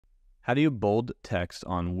How do you bold text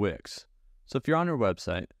on Wix? So if you're on your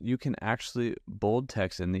website, you can actually bold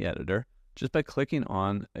text in the editor just by clicking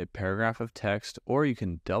on a paragraph of text, or you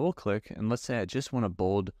can double click, and let's say I just want to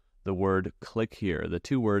bold the word click here, the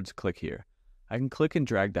two words click here. I can click and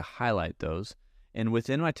drag to highlight those, and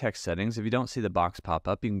within my text settings, if you don't see the box pop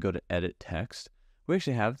up, you can go to edit text. We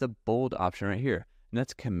actually have the bold option right here, and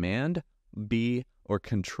that's Command B or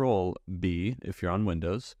Control B if you're on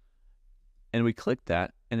Windows. And we click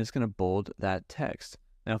that, and it's going to bold that text.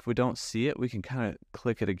 Now, if we don't see it, we can kind of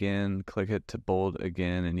click it again, click it to bold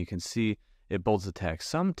again, and you can see it bolds the text.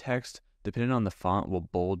 Some text, depending on the font, will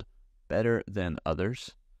bold better than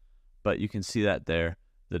others, but you can see that there,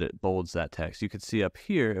 that it bolds that text. You can see up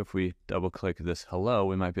here, if we double click this hello,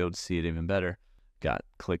 we might be able to see it even better. Got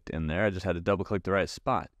clicked in there. I just had to double click the right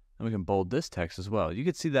spot. And we can bold this text as well. You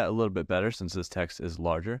can see that a little bit better since this text is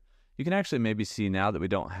larger. You can actually maybe see now that we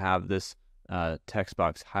don't have this text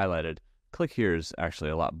box highlighted. Click here is actually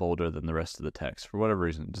a lot bolder than the rest of the text. For whatever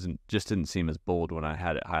reason, it just didn't seem as bold when I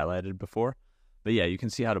had it highlighted before. But yeah, you can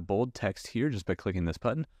see how to bold text here just by clicking this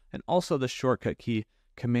button. And also the shortcut key,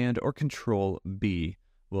 Command or Control B,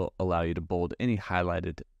 will allow you to bold any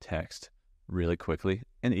highlighted text really quickly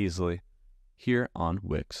and easily here on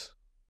Wix.